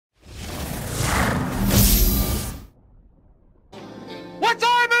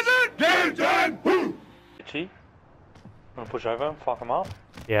G. Wanna push over and fuck them up?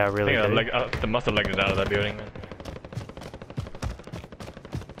 Yeah, I really do. They must have legged it out of that building, man.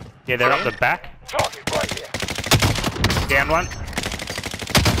 Yeah, they're up the back. Target right here. Down one.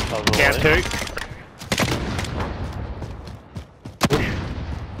 Down two.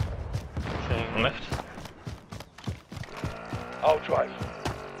 On left. I'll drive.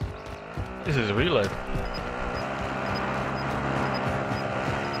 This is a reload.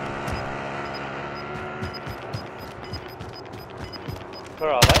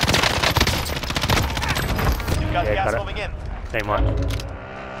 Where are they? You've got Yeah, gas got it. moving in. Same one.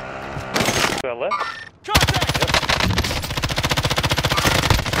 To our left? Contact!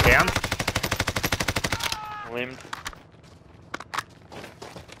 Down. Limbed.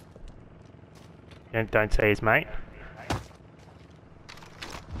 Don't see his mate.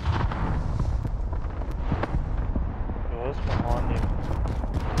 Yours behind him.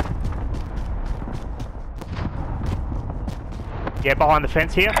 Yeah, behind the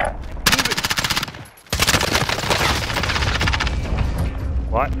fence here.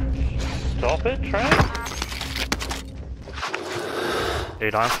 What? Stop it, Trent!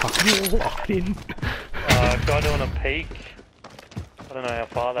 Dude, I'm fucking locked in. Guy doing a peek. I don't know how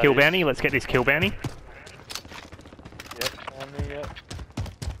far that Kill is. bounty, let's get this kill bounty. Yep, on me, yep.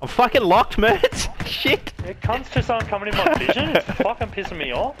 I'm fucking locked, Mert! Shit! Yeah, cunts just aren't coming in my vision. It's fucking pissing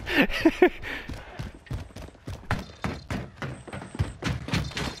me off.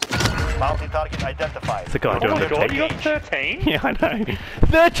 Bounty target identified. It's the guy Oh doing my the god, peek. you got 13? Yeah, I know.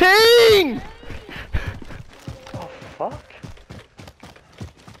 13! Oh, fuck.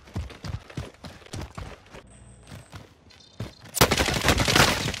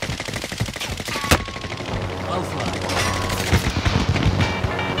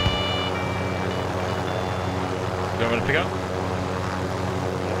 Do you want me to pick up?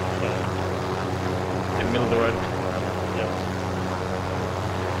 In the middle of the road. Yep.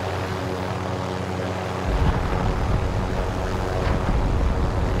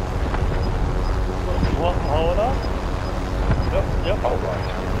 What? Hold up? Yep.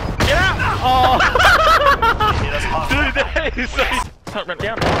 Alright. Get out! Oh! Hit us hard. Dude, that is so... Can't run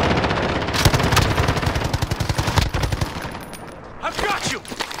down. I've got you!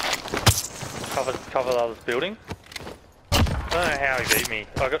 Cover the other building. I don't know how he beat me.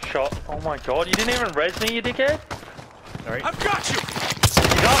 I got shot. Oh my god, you didn't even res me, you dickhead? Sorry. I've got you!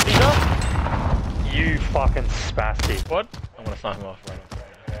 He's up! You fucking spastic. What? I'm gonna snipe him off right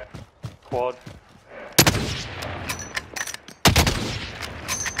now. Quad.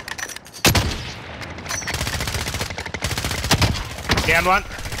 Down one.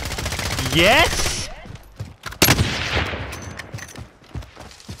 Yes!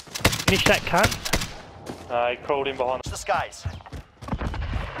 Finish that cunt. He crawled in behind. The skies. Oh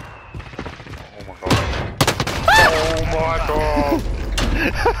my god. Oh my god.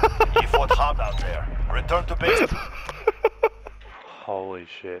 You fought hard out there. Return to base. Holy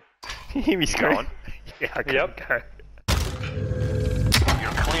shit. You hear me scream? going? Yeah, I can Yep. go.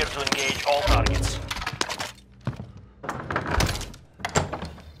 You're clear to engage all targets.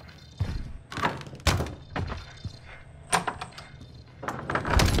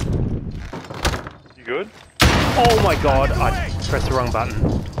 You good? Oh my god, I pressed the wrong button. Are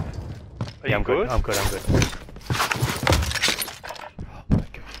Yeah, you I'm good. I'm good. Oh my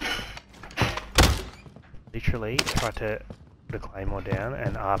god. Literally tried to put a claymore down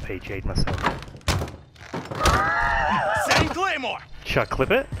and RPG'd myself. Setting claymore! Should I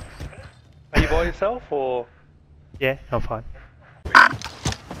clip it? Are you by yourself or? Yeah, I'm fine.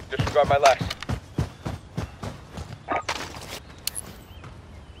 Disregard my last.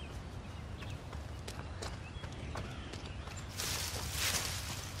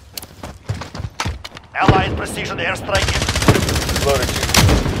 Allied precision airstrike. Loaded.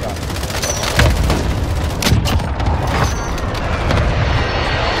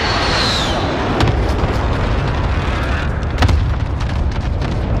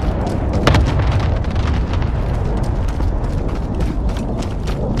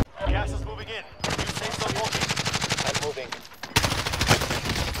 Gas is moving in. You say so walking. I'm moving.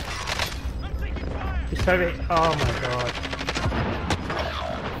 It's over. Oh my god.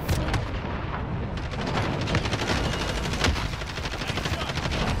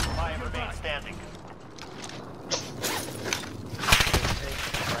 I remain standing.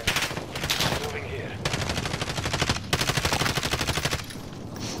 Moving here.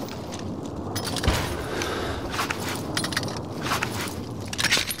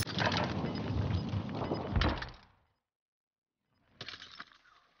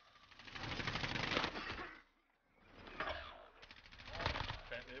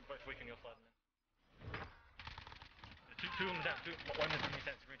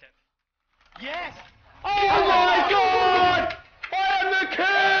 Yes! Oh my god! I am the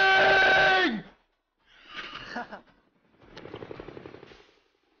king!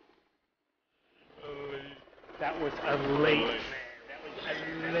 That was elite, man. That was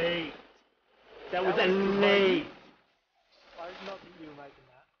elite. That was elite. I did not think you were making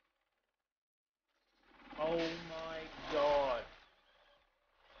that. Oh my god.